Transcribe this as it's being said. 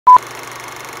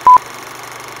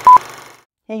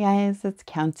Hey guys, it's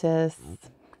Countess.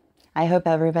 I hope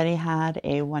everybody had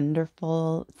a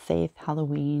wonderful, safe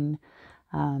Halloween.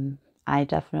 I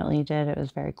definitely did. It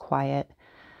was very quiet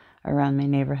around my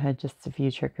neighborhood, just a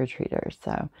few trick-or-treaters.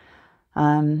 So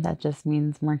that just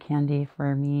means more candy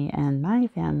for me and my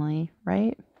family,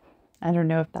 right? I don't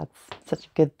know if that's such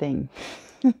a good thing.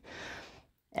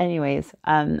 Anyways,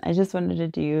 I just wanted to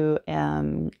do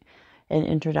an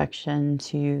introduction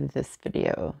to this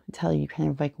video, tell you kind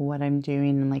of like what I'm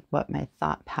doing and like what my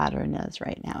thought pattern is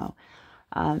right now.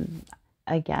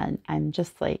 Again, I'm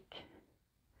just like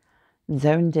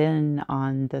zoned in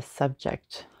on this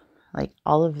subject, like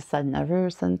all of a sudden, ever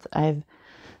since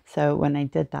so when I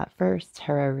did that first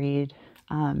tarot read,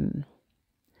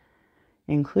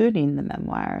 including the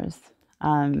memoirs,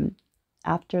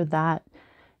 after that,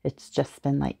 it's just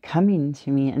been like coming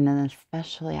to me. And then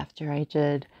especially after I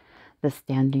did the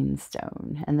Standing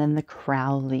Stone and then the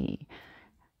Crowley,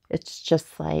 it's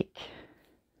just like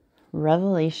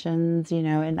revelations,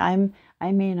 and I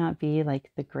may not be like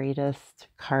the greatest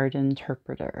card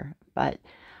interpreter, but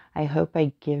I hope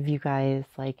I give you guys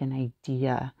like an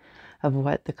idea of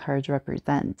what the cards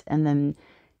represent. And then,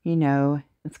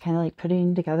 it's kind of like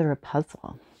putting together a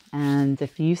puzzle. And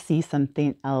if you see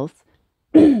something else,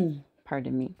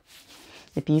 pardon me,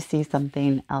 if you see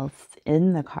something else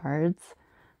in the cards,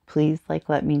 please like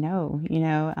let me know.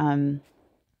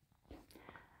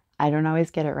 I don't always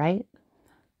get it right,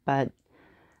 but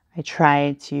I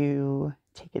try to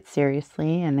take it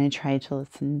seriously and I try to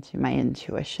listen to my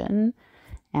intuition,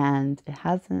 and it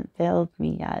hasn't failed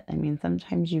me yet. I mean,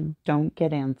 sometimes you don't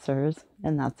get answers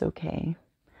and that's okay,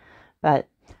 but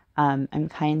I'm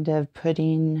kind of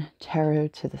putting tarot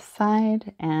to the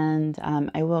side, and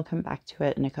I will come back to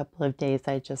it in a couple of days.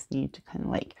 I just need to kind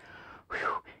of like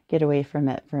get away from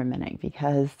it for a minute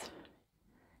because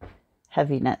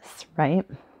heaviness, right?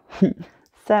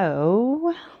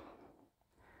 So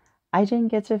I didn't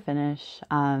get to finish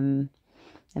in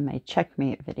my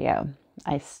checkmate video.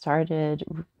 I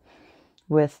started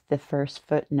with the first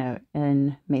footnote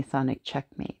in Masonic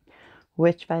Checkmate,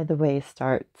 which, by the way,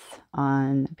 starts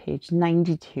on page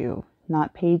 92,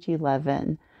 not page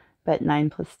 11, but 9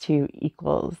 plus 2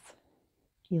 equals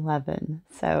 11.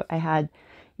 So I had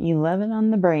 11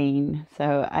 on the brain,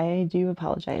 so I do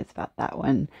apologize about that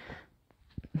one.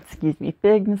 Excuse me,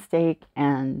 big mistake,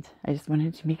 and I just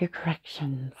wanted to make a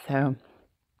correction. So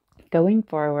going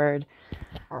forward,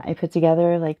 I put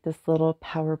together like this little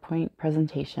PowerPoint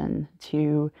presentation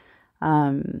to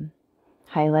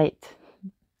highlight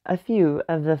a few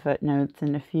of the footnotes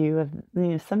and a few of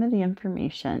some of the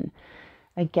information.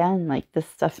 Again, like this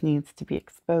stuff needs to be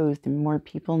exposed and more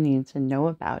people need to know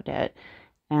about it,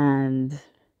 and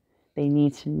they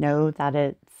need to know that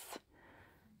it's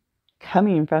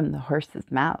coming from the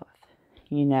horse's mouth.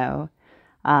 There's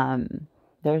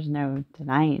no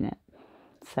denying it.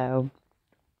 So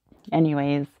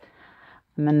anyways,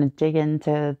 I'm going to dig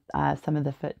into some of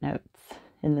the footnotes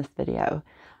in this video.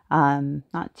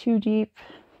 Not too deep,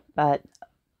 but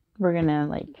we're going to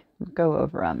like go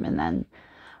over them and then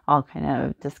I'll kind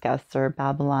of discuss or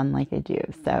babble on like I do.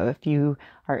 So if you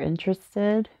are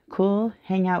interested, cool,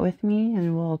 hang out with me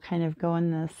and we'll kind of go on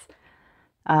this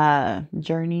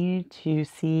journey to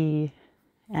see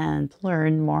and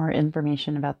learn more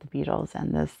information about the Beatles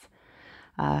and this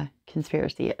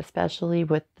conspiracy, especially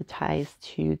with the ties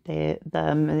to the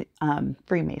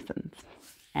Freemasons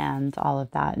and all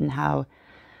of that, and how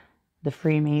the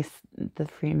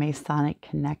Freemasonic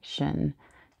connection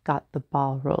got the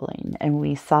ball rolling. And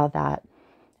we saw that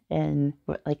in,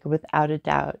 like, without a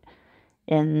doubt,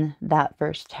 in that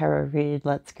first tarot read,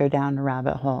 Let's Go Down a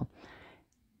Rabbit Hole.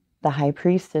 The High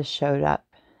Priestess showed up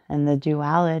and the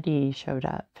duality showed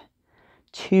up.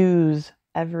 Twos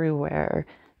everywhere,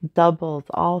 doubles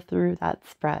all through that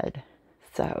spread.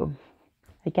 So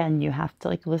again, you have to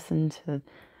like listen to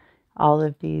all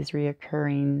of these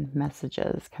reoccurring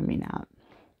messages coming out.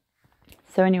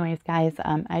 So anyways, guys,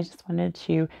 I just wanted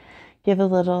to give a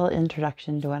little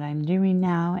introduction to what I'm doing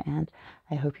now, and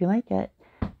I hope you like it.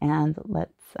 And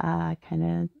let's kind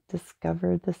of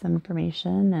discover this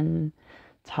information and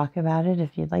talk about it.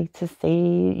 If you'd like to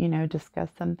say,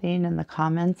 discuss something in the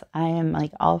comments, I am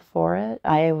like all for it.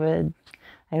 I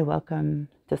welcome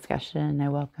discussion. I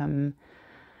welcome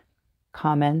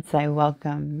comments. I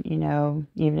welcome,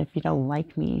 even if you don't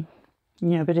like me,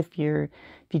 but if you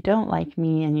don't like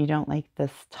me and you don't like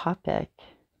this topic,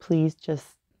 please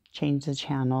just change the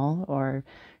channel or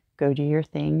go do your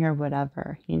thing or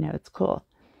whatever. It's cool.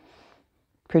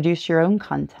 Produce your own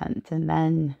content and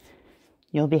then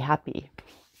you'll be happy.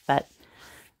 But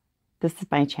this is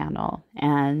my channel,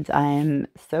 and I'm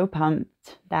so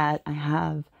pumped that I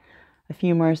have a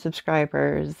few more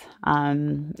subscribers,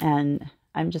 and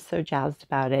I'm just so jazzed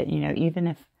about it. You know, even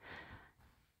if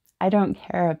I don't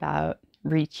care about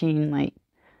reaching like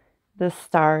the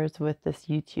stars with this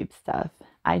YouTube stuff,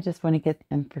 I just want to get the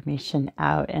information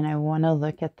out, and I want to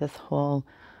look at this whole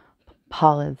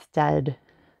Paul is dead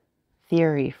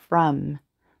theory from,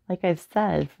 like I've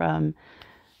said, from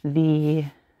the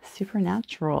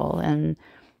supernatural and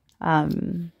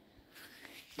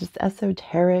just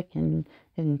esoteric and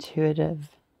intuitive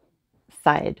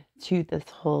side to this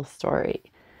whole story.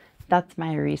 That's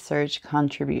my research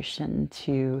contribution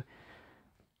to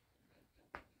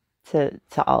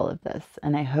all of this,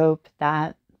 and I hope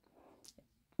that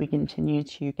we continue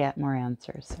to get more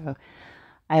answers. So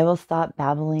I will stop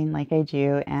babbling like I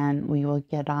do, and we will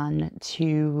get on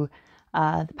to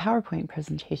the PowerPoint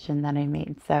presentation that I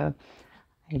made. So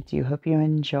I do hope you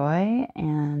enjoy,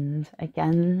 and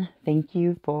again, thank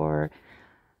you for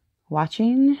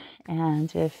watching.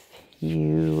 And if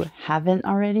you haven't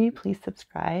already, please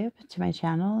subscribe to my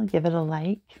channel, give it a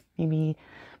like, maybe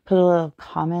put a little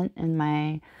comment in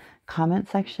my comment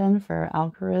section for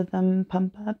algorithm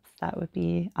pump ups. That would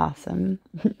be awesome.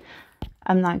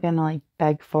 I'm not gonna like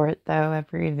beg for it though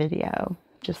every video,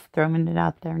 just throwing it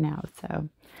out there now. So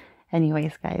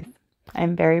anyways, guys,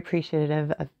 I'm very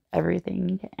appreciative of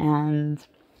everything, and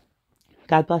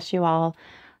God bless you all.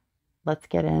 Let's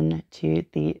get into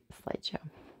the slideshow.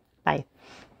 Bye.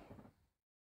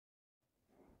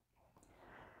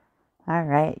 All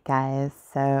right, guys,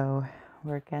 so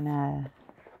we're gonna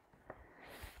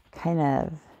kind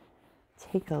of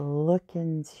take a look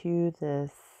into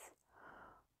this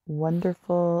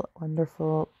wonderful,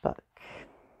 wonderful book,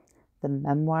 The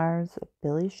Memoirs of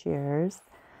Billy Shears,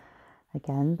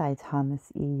 again by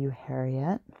Thomas E.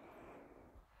 Harriet.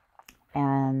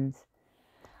 And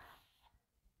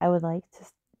I would like to,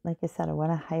 like I said, I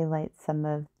want to highlight some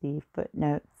of the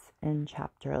footnotes in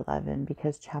chapter 11,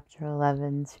 because chapter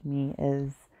 11 to me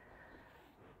is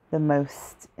the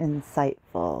most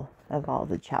insightful of all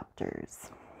the chapters.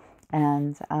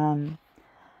 And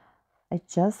I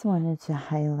just wanted to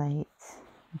highlight,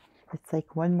 it's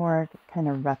like one more kind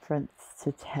of reference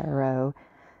to tarot,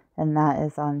 and that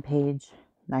is on page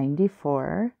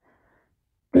 94.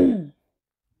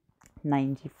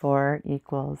 94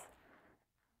 equals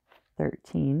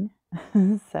 13.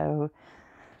 So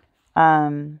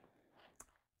the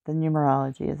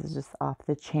numerology is just off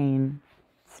the chain,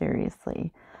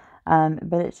 seriously.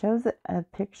 But it shows a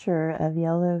picture of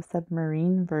yellow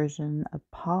submarine version of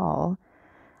Paul.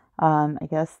 I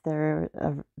guess there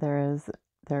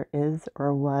is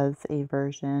or was a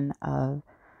version of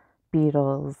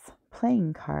Beatles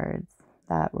playing cards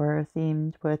that were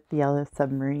themed with the yellow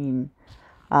submarine.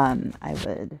 I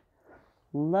would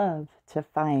love to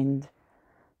find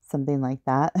something like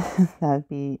that. That would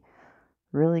be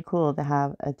really cool to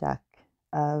have a deck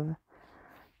of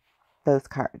those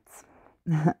cards.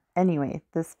 Anyway,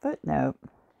 this footnote,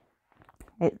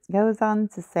 it goes on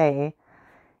to say,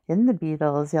 in the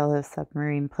Beatles' Yellow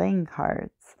Submarine playing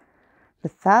cards, the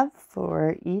Fab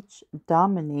Four each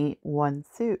dominate one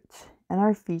suit and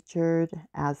are featured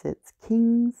as its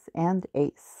kings and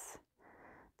ace.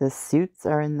 The suits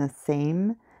are in the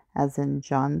same as in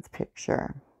John's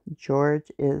picture.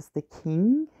 George is the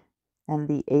king, and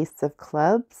the ace of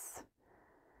clubs,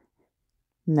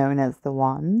 known as the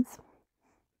wands.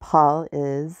 Paul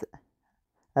is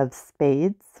of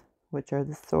spades, which are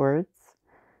the swords.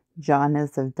 John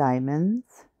is of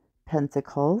diamonds,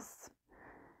 pentacles.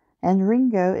 And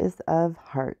Ringo is of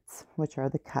hearts, which are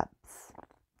the cups.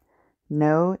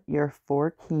 Know your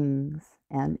four kings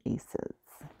and aces.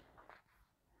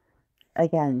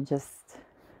 Again, just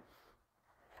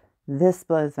this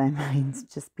blows my mind,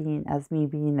 just being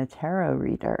a tarot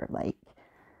reader, like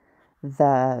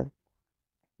the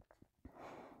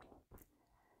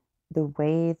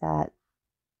way that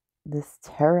this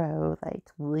tarot like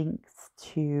links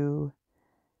to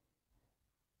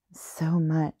so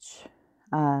much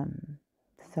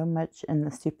in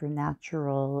the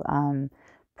supernatural,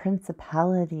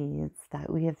 principalities that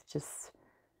we have just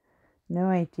no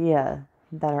idea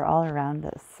that are all around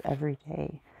us every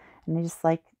day. And I just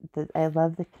like I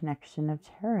love the connection of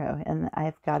tarot. And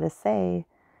I've got to say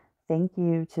thank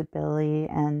you to Billy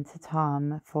and to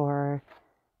Tom for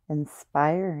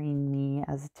inspiring me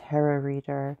as a tarot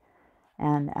reader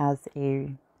and as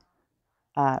a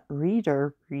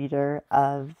reader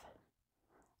of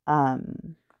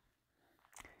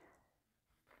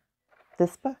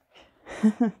this book.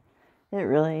 It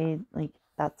really, like,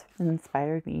 that's what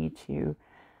inspired me to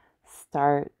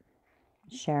start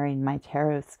sharing my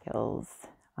tarot skills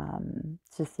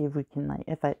to see if we can, like,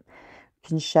 if I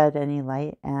can shed any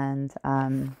light and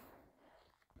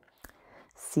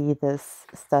see this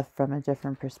stuff from a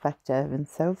different perspective. And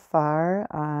so far,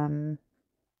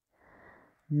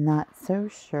 not so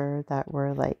sure that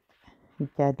we're like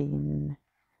getting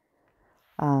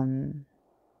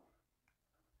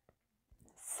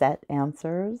set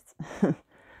answers.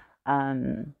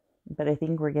 But I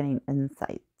think we're getting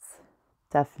insights,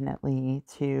 definitely,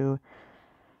 to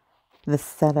the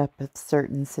setup of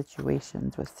certain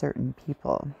situations with certain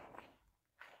people.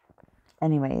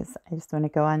 Anyways, I just want to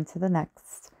go on to the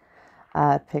next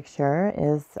picture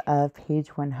is of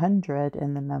page 100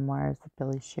 in the memoirs of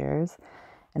Billy Shears.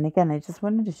 And again, I just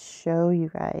wanted to show you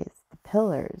guys the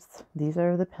pillars. These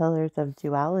are the pillars of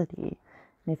duality.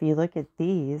 And if you look at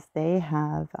these, they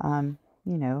have,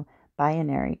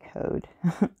 binary code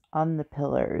on the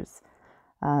pillars.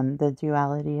 The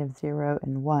duality of 0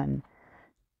 and 1.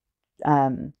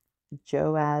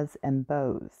 Joaz and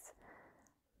Boaz.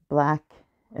 Black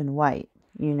and white.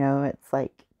 It's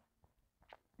like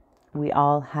we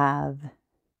all have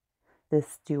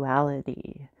this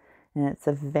duality. And it's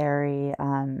a very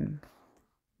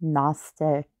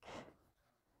Gnostic,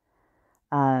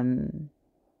 even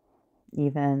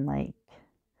like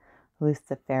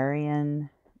Luciferian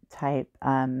type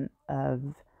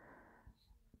of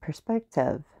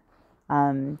perspective.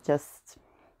 Just,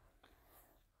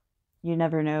 you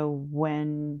never know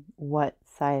when what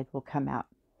side will come out,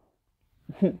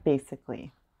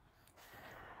 basically.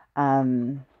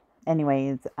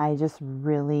 Anyways, I just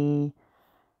really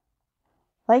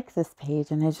like this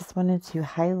page, and I just wanted to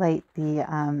highlight the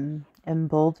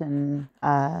emboldened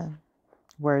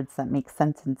words that make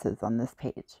sentences on this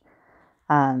page.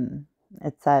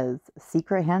 It says,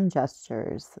 secret hand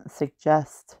gestures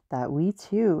suggest that we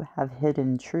too have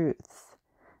hidden truths,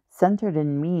 centered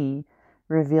in me,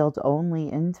 revealed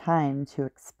only in time to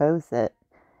expose it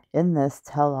in this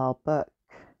tell-all book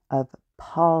of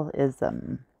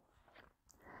Paulism.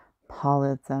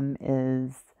 Paulism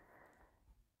is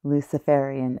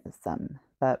Luciferianism,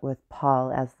 but with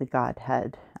Paul as the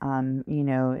Godhead.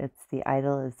 It's the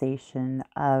idolization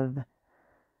of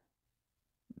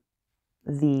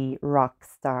the rock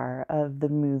star, of the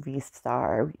movie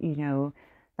star.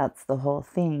 That's the whole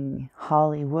thing.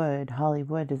 Hollywood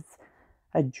is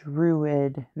a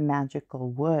druid magical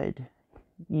wood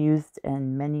used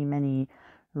in many, many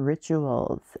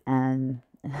rituals, and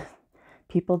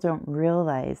people don't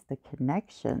realize the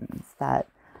connections that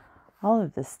all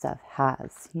of this stuff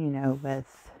has,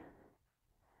 with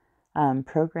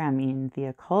programming the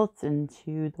occult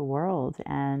into the world.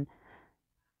 And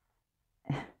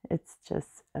it's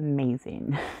just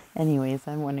amazing. Anyways,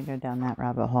 I want to go down that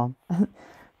rabbit hole.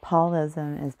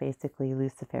 Paulism is basically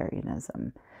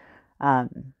Luciferianism.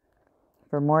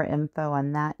 For more info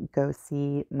on that, go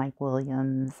see Mike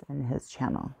Williams and his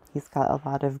channel. He's got a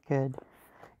lot of good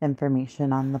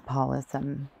information on the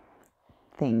Paulism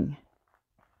thing.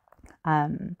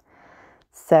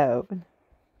 So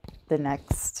the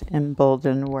next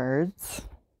emboldened words.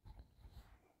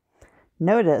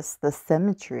 Notice the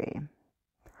symmetry.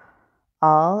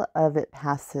 All of it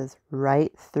passes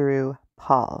right through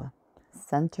Paul,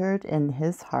 centered in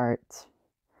his heart.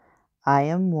 I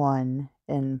am one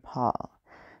in Paul.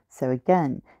 So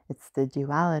again, it's the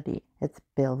duality. It's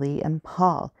Billy and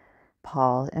Paul.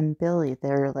 Paul and Billy,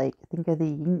 they're like, think of the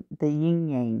yin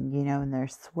yang, and they're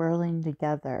swirling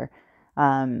together.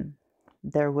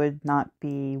 There would not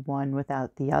be one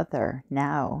without the other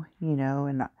now,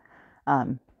 and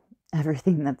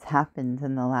everything that's happened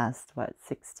in the last,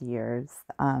 60 years.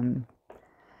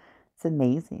 It's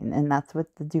amazing. And that's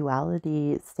what the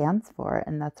duality stands for.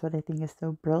 And that's what I think is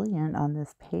so brilliant on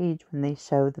this page when they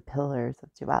show the pillars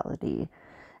of duality.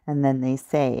 And then they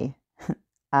say,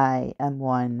 I am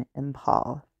one in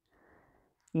Paul.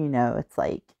 It's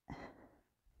like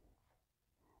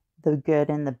the good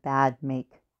and the bad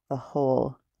make the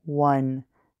whole one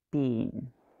being.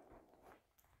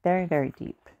 Very, very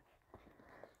deep.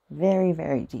 Very,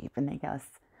 very deep. And I guess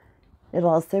it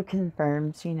also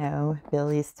confirms,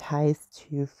 Billy's ties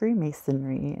to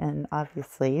Freemasonry, and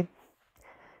obviously,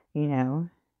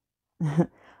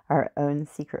 our own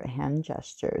secret hand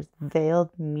gestures, veiled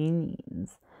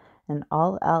meanings, and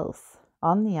all else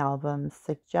on the album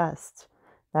suggest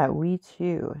that we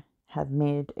too have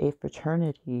made a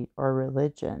fraternity or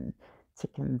religion to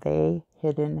convey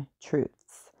hidden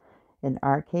truths. In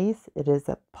our case, it is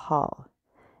a Paul,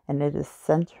 and it is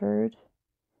centered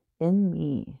in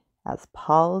me as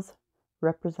Paul's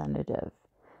representative,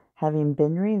 having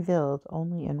been revealed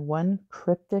only in one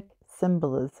cryptic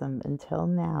symbolism until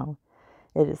now.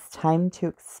 It is time to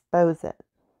expose it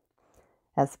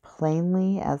as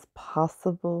plainly as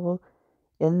possible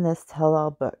in this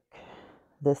tell-all book.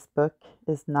 This book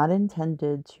is not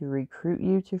intended to recruit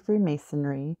you to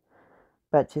Freemasonry,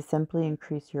 but to simply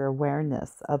increase your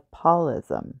awareness of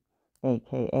Paulism,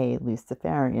 aka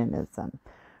Luciferianism,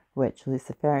 which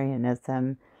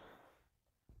Luciferianism,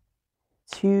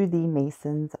 to the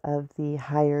Masons of the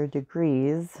higher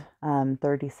degrees,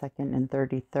 32nd and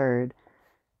 33rd,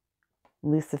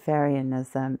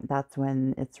 Luciferianism, that's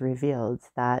when it's revealed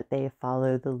that they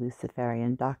follow the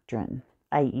Luciferian doctrine,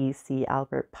 i.e. see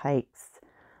Albert Pike's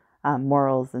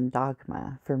Morals and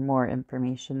Dogma for more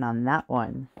information on that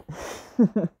one.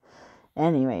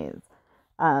 Anyways,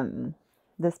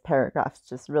 this paragraph's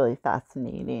just really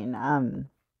fascinating.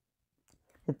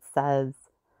 It says,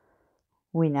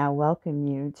 "We now welcome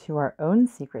you to our own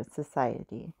secret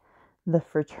society, the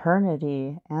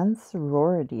fraternity and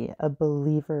sorority of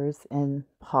believers in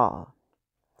Paul,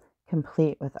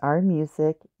 complete with our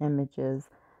music, images,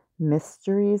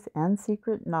 mysteries, and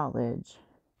secret knowledge.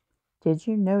 Did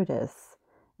you notice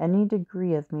any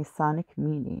degree of Masonic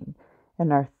meaning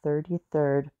in our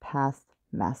 33rd past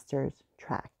master's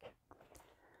track?"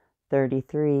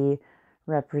 33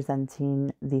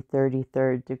 representing the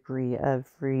 33rd degree of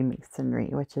Freemasonry,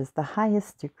 which is the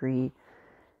highest degree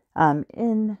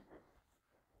in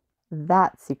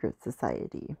that secret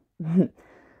society.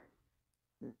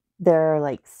 There are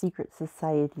like secret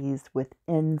societies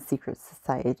within secret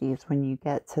societies when you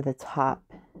get to the top.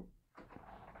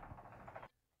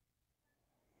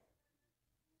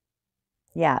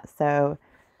 Yeah, so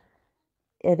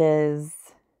it is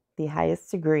the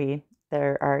highest degree.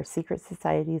 There are secret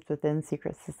societies within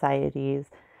secret societies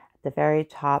at the very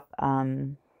top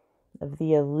of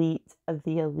the elite, of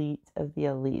the elite, of the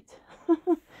elite.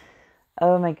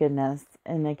 Oh my goodness.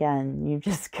 And again, you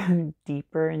just go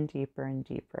deeper and deeper and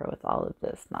deeper with all of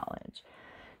this knowledge.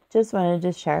 Just wanted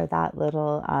to share that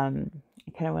little, I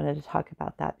kind of wanted to talk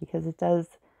about that because it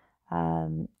does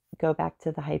go back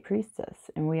to the High Priestess.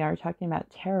 And we are talking about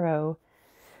tarot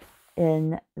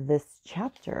in this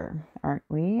chapter, aren't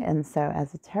we? And so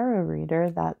as a tarot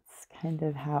reader, that's kind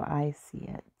of how I see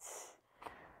it.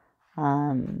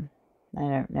 I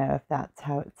don't know if that's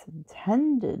how it's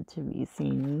intended to be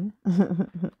seen,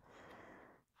 but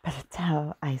it's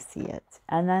how I see it.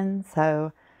 And then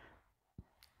so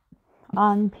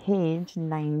on page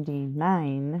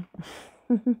 99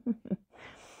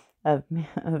 of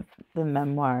the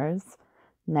memoirs,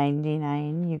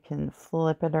 99, you can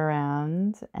flip it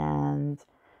around and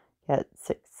get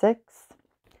 66.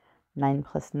 9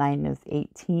 plus 9 is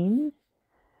 18.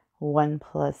 1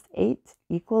 plus 8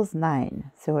 equals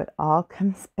 9. So it all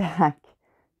comes back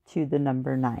to the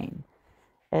number 9.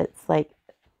 It's like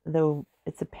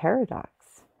it's a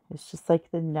paradox. It's just like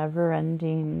the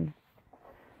never-ending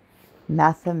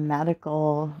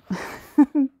mathematical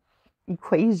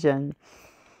equation.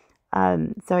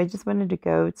 So I just wanted to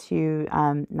go to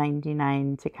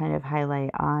 99 to kind of highlight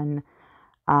on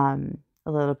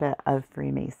a little bit of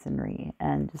Freemasonry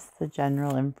and just the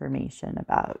general information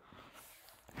about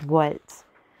what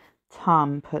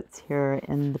Tom puts here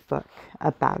in the book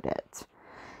about it.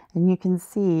 And you can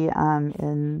see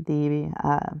in the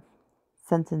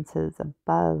sentences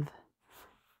above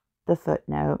the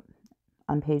footnote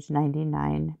on page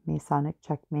 99, Masonic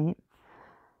checkmate.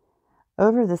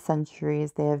 Over the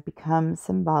centuries, they have become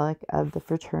symbolic of the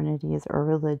fraternities or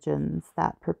religions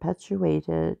that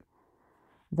perpetuated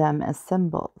them as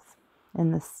symbols.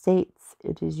 In the States,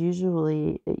 it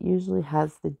usually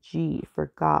has the G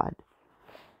for God,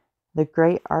 the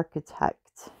great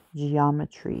architect,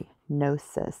 geometry,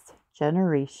 gnosis,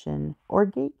 generation, or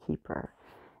gatekeeper.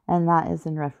 And that is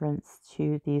in reference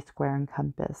to the square and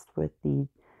compass with the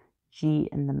G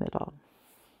in the middle.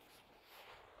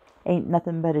 Ain't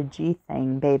nothing but a G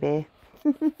thing, baby.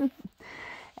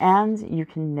 And you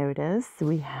can notice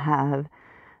we have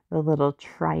the little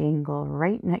triangle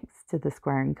right next to the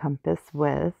square and compass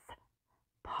with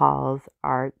Paul's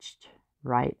arched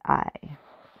right eye.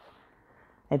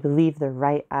 I believe the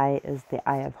right eye is the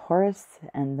eye of Horus,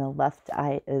 and the left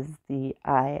eye is the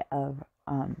eye of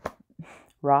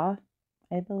Ra,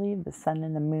 I believe, the sun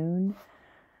and the moon.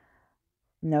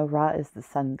 No, Ra is the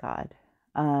sun god.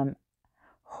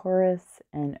 Horus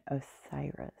and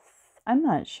Osiris. I'm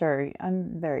not sure.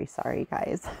 I'm very sorry,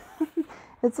 guys.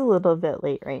 It's a little bit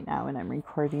late right now when I'm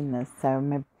recording this.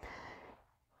 So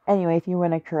anyway, if you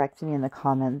want to correct me in the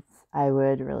comments, I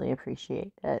would really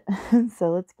appreciate it.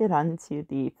 So let's get on to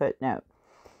the footnote.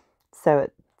 So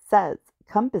it says,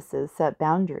 compasses set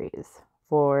boundaries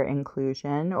for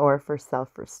inclusion or for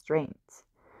self-restraint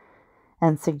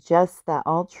and suggests that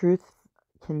all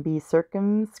can be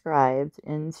circumscribed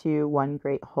into one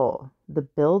great whole. The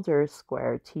builder's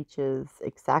square teaches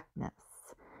exactness,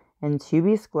 and to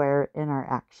be square in our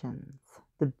actions.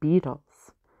 The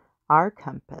beetles, our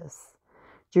compass,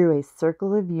 drew a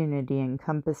circle of unity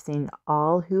encompassing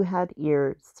all who had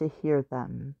ears to hear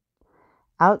them.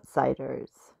 Outsiders,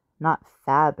 not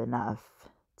fab enough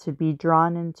to be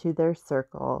drawn into their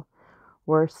circle,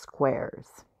 were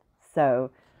squares.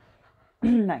 So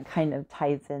that kind of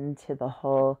ties into the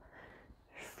whole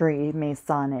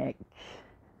Freemasonic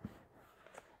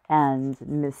and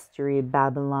Mystery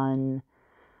Babylon,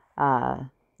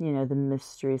 the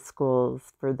mystery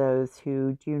schools, for those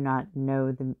who do not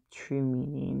know the true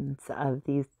meanings of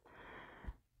these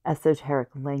esoteric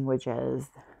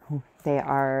languages. They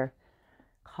are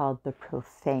called the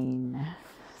profane.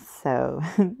 So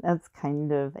that's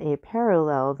kind of a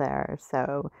parallel there.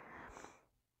 So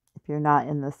if you're not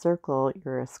in the circle,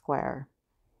 you're a square.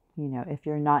 If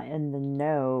you're not in the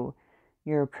know,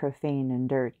 you're profane and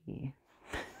dirty.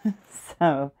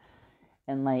 So,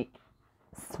 and like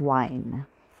swine.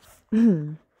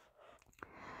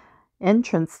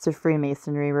 Entrance to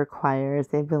Freemasonry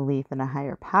requires a belief in a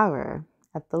higher power.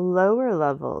 At the lower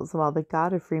levels, while the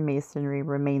God of Freemasonry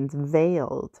remains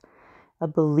veiled, a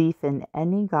belief in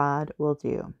any God will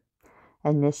do.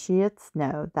 Initiates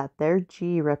know that their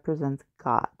G represents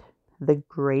God, the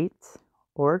great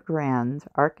or grand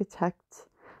architect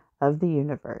of the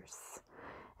universe,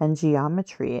 and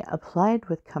geometry applied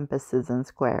with compasses and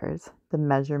squares, the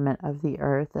measurement of the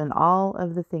earth and all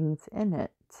of the things in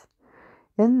it.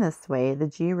 In this way, the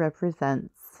G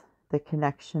represents the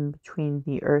connection between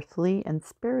the earthly and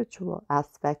spiritual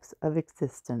aspects of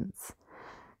existence.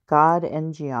 God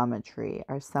and geometry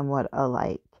are somewhat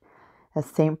alike. As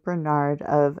Saint Bernard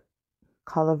of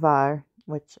Clairvaux,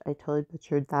 which I totally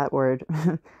butchered that word,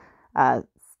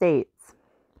 states,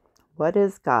 "What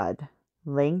is God?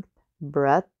 Length,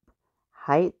 breadth,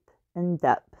 height, and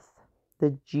depth.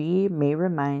 The G may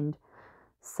remind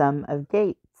some of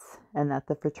gates, and that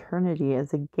the fraternity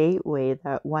is a gateway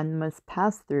that one must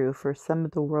pass through for some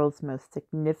of the world's most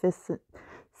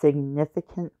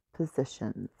significant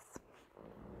positions.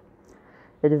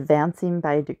 Advancing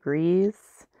by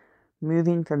degrees,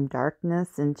 moving from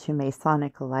darkness into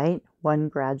Masonic light, one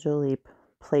gradually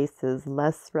places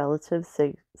less relative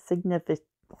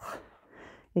significance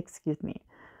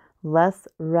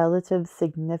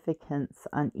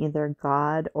on either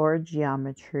God or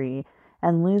geometry,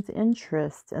 and lose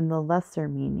interest in the lesser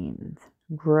meanings,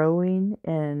 growing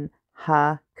in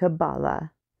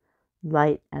Kabbalah,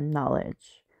 light and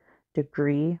knowledge,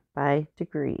 degree by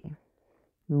degree,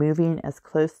 moving as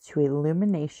close to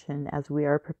illumination as we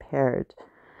are prepared.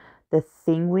 The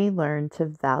thing we learn to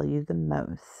value the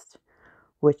most,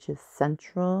 which is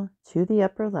central to the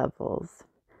upper levels,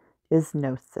 is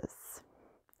gnosis,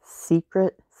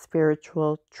 secret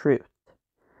spiritual truth.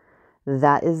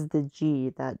 That is the G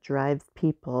that drives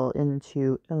people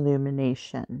into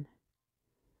illumination.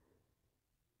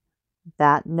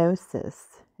 That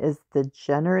gnosis is the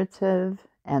generative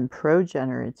and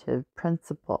progenerative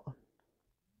principle.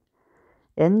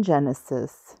 In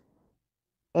Genesis,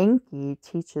 Enki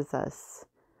teaches us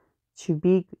to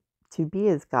be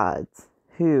as gods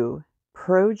who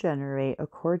progenerate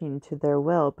according to their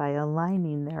will by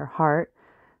aligning their heart,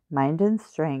 mind, and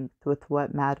strength with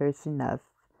what matters enough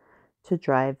to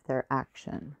drive their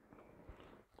action.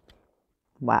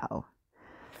 Wow.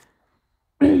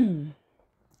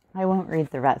 I won't read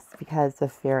the rest because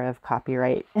of fear of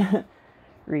copyright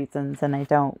reasons, and I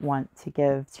don't want to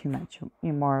give too much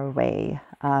more away.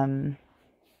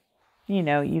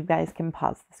 You guys can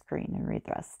pause the screen and read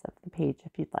the rest of the page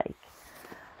if you'd like.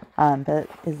 But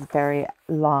it's very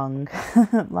long,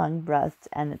 long breath,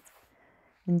 and it's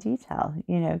in detail.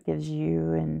 Gives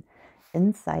you an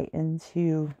insight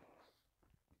into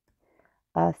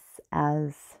us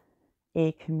as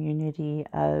a community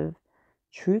of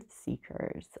truth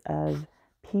seekers, of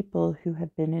people who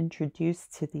have been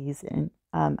introduced to these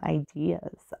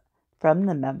ideas from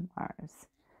the memoirs,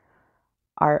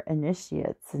 are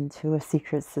initiates into a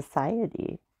secret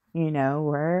society.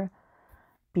 We're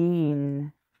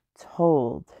being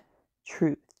told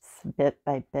truths bit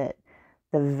by bit.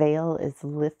 The veil is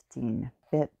lifting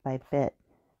bit by bit.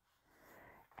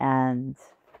 And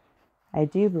I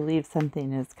do believe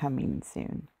something is coming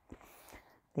soon.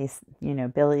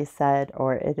 Billy said,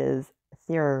 or it is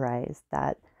theorized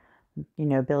that,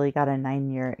 Billy got a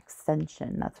 9-year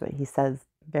extension. That's what he says,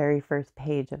 very first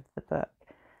page of the book.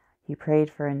 He prayed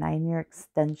for a 9-year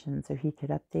extension so he could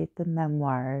update the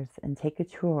memoirs and take a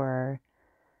tour.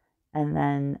 And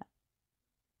then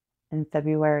in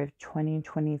February of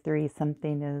 2023,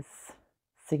 something is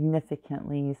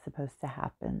significantly supposed to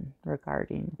happen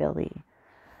regarding Billy.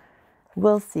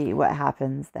 We'll see what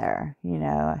happens there. You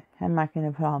know, I'm not going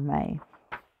to put all my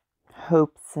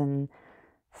hopes and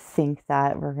think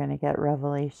that we're going to get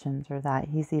revelations or that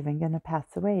he's even going to pass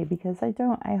away, because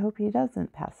I hope he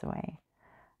doesn't pass away.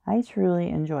 I truly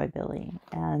enjoy Billy,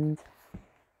 and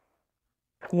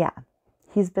yeah,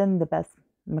 he's been the best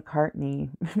McCartney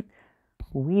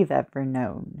we've ever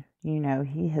known. You know,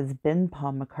 he has been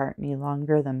Paul McCartney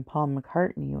longer than Paul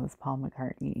McCartney was Paul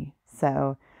McCartney.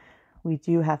 So we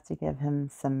do have to give him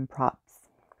some props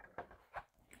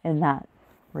in that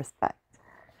respect.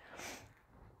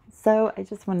 So I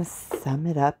just want to sum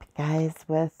it up, guys,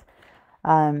 with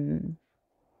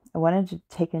I wanted to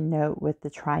take a note with the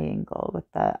triangle,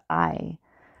 with the I.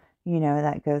 You know,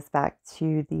 that goes back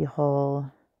to the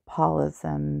whole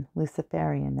Paulism,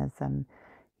 Luciferianism.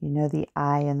 You know, the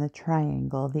I and the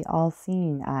triangle, the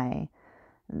all-seeing eye.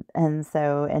 And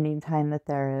so anytime that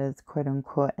there is, quote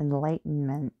unquote,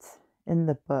 enlightenment in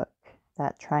the book,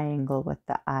 that triangle with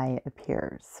the I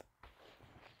appears.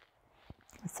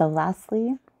 So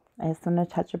lastly, I just want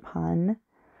to touch upon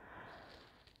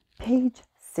page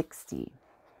 60.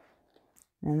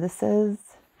 And this is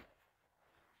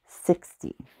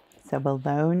 60. So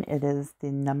alone, it is the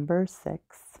number 6.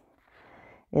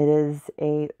 It is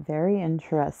a very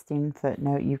interesting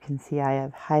footnote. You can see I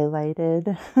have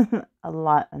highlighted a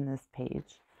lot on this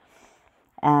page.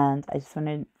 And I just want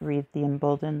to read the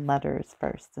emboldened letters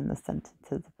first in the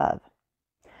sentences above.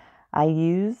 I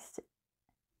used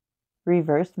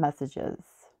reversed messages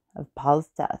of Paul's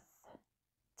death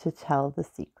to tell the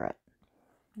secret.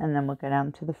 And then we'll go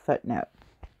down to the footnote.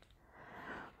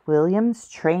 William's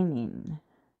training.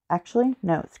 Actually,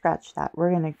 no, scratch that. We're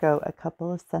going to go a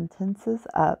couple of sentences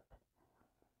up.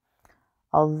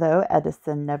 Although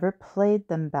Edison never played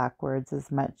them backwards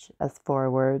as much as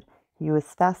forward, he was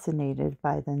fascinated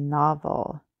by the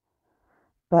novel,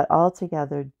 but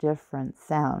altogether different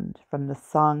sound from the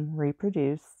song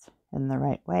reproduced in the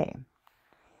right way.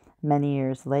 Many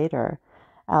years later,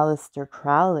 Aleister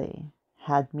Crowley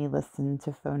had me listen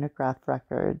to phonograph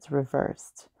records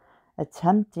reversed,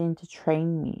 attempting to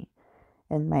train me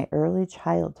in my early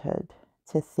childhood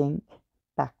to think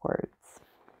backwards.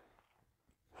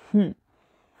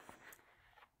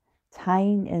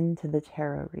 Tying into the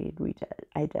tarot read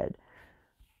I did.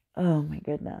 Oh my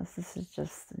goodness, this is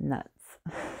just nuts.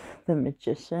 The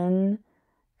magician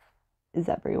is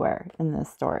everywhere in this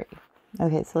story.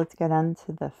 Okay, so let's get on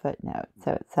to the footnote.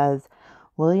 So it says,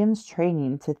 William's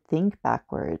training to think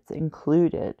backwards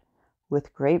included,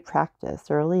 with great practice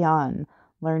early on,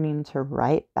 learning to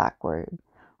write backward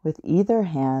with either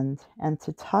hand and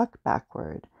to talk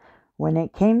backward. When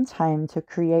it came time to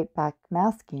create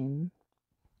backmasking,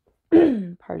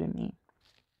 pardon me,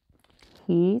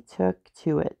 he took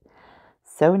to it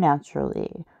so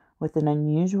naturally, with an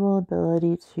unusual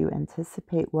ability to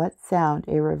anticipate what sound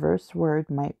a reversed word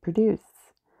might produce.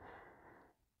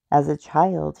 As a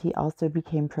child, he also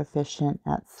became proficient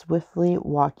at swiftly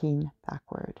walking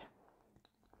backward.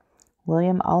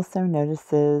 William also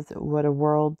notices what a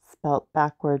word spelt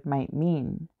backward might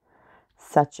mean,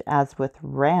 such as with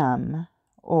ram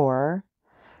or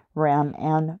ram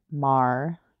and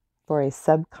mar for a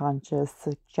subconscious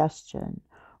suggestion,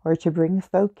 or to bring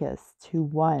focus to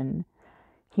one.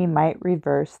 He might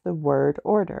reverse the word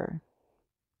order,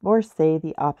 or say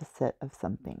the opposite of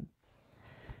something.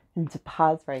 And to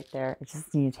pause right there, I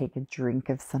just need to take a drink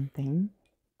of something.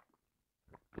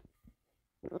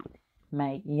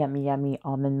 My yummy, yummy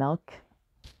almond milk.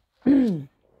 My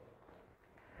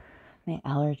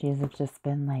allergies have just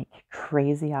been like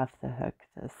crazy off the hook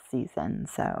this season.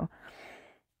 So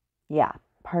yeah,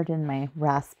 pardon my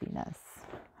raspiness.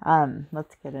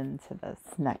 Let's get into this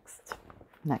next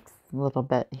little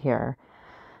bit here.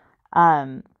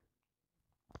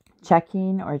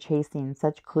 Checking or chasing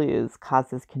such clues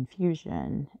causes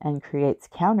confusion and creates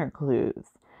counter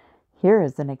clues. Here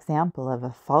is an example of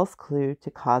a false clue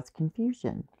to cause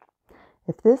confusion.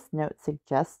 If this note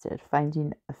suggested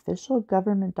finding official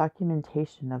government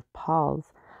documentation of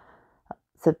Paul's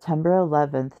September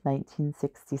 11th,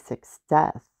 1966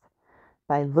 death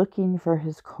by looking for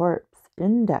his corpse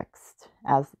indexed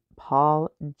as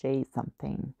Paul J.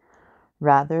 something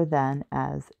rather than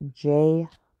as J.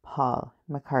 Paul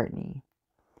McCartney,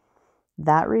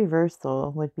 that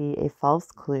reversal would be a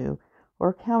false clue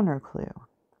or counter clue.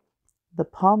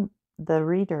 The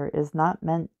reader is not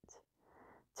meant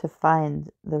to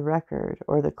find the record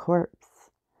or the corpse.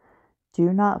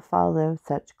 Do not follow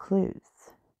such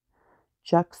clues.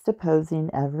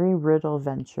 Juxtaposing every riddle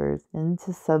ventures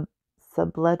into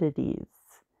subletities.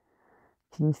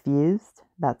 Confused?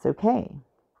 That's okay.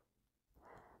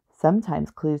 Sometimes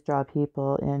clues draw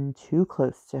people in too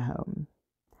close to home.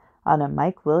 On a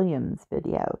Mike Williams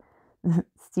video,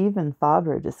 Stephen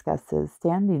Faber discusses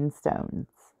standing stones,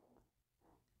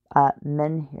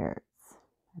 menhirs.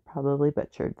 I probably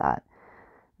butchered that.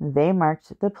 They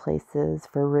marked the places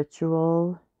for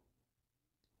ritual,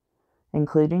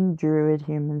 including druid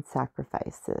human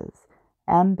sacrifices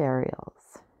and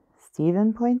burials.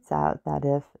 Stephen points out that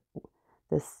if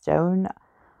the stone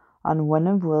on one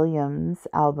of Williams'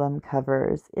 album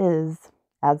covers is,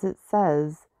 as it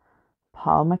says,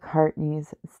 Paul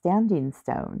McCartney's standing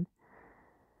stone,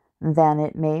 then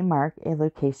it may mark a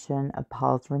location of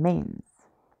Paul's remains,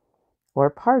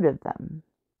 or part of them.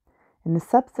 In a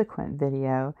subsequent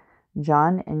video,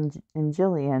 John and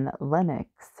Gillian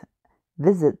Lennox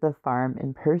visit the farm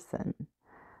in person.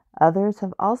 Others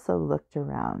have also looked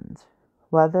around.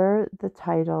 Whether the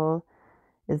title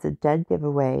is a dead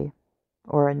giveaway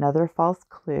or another false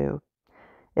clue,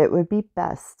 it would be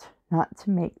best not to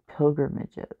make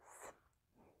pilgrimages.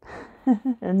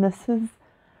 And this is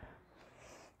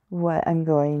what I'm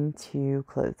going to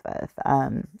close with.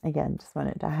 Again, just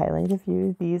wanted to highlight a few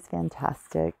of these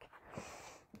fantastic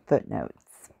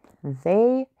footnotes.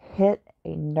 They hit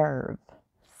a nerve.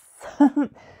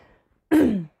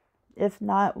 If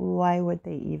not, why would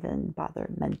they even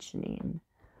bother mentioning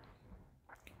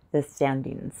the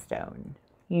standing stone?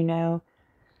 You know,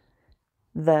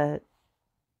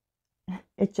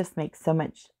 it just makes so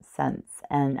much sense.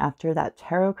 And after that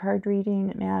tarot card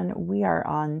reading, man, we are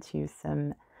on to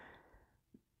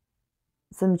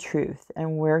some truth,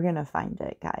 and we're gonna find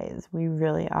it, guys. We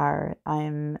really are.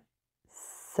 I'm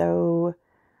so,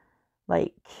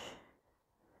 like,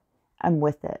 I'm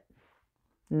with it.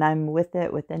 And I'm with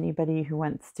it with anybody who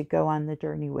wants to go on the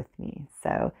journey with me.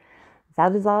 So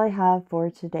that is all I have for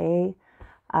today.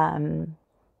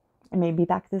 I may be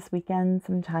back this weekend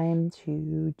sometime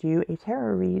to do a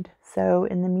tarot read. So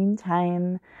in the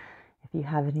meantime, if you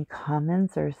have any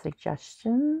comments or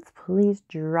suggestions, please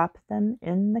drop them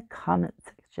in the comment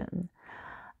section.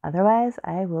 Otherwise,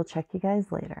 I will check you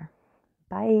guys later.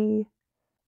 Bye.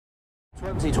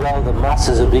 2012, the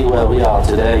masses will be where we are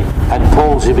today, and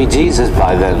Paul should be Jesus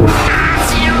by then. From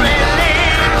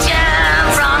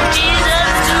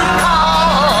Jesus to Paul.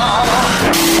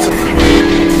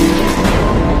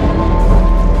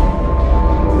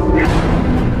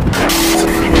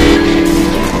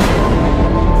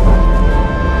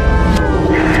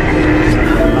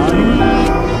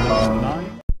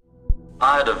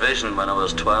 I had a vision when I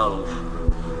was 12,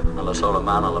 and I saw a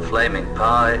man on a flaming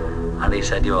pie. And he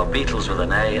said, "You are Beatles with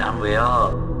an A," and we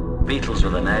are Beatles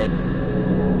with an A.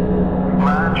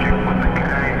 Magic with